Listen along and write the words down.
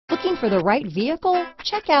Looking for the right vehicle?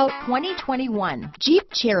 Check out 2021 Jeep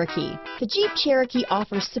Cherokee. The Jeep Cherokee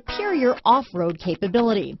offers superior off-road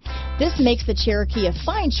capability. This makes the Cherokee a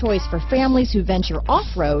fine choice for families who venture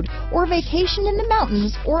off-road or vacation in the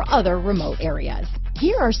mountains or other remote areas.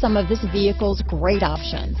 Here are some of this vehicle's great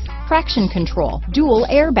options: traction control, dual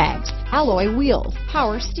airbags, alloy wheels,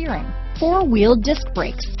 power steering, four-wheel disc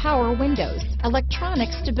brakes, power windows, electronic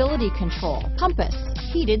stability control, compass,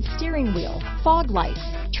 heated steering wheel, fog lights,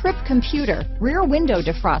 trip computer, rear window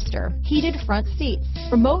defroster, heated front seats,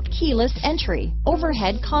 remote keyless entry,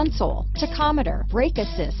 overhead console, tachometer, brake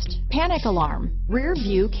assist, panic alarm, rear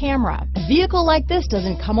view camera. A vehicle like this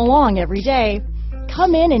doesn't come along every day.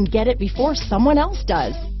 Come in and get it before someone else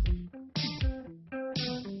does.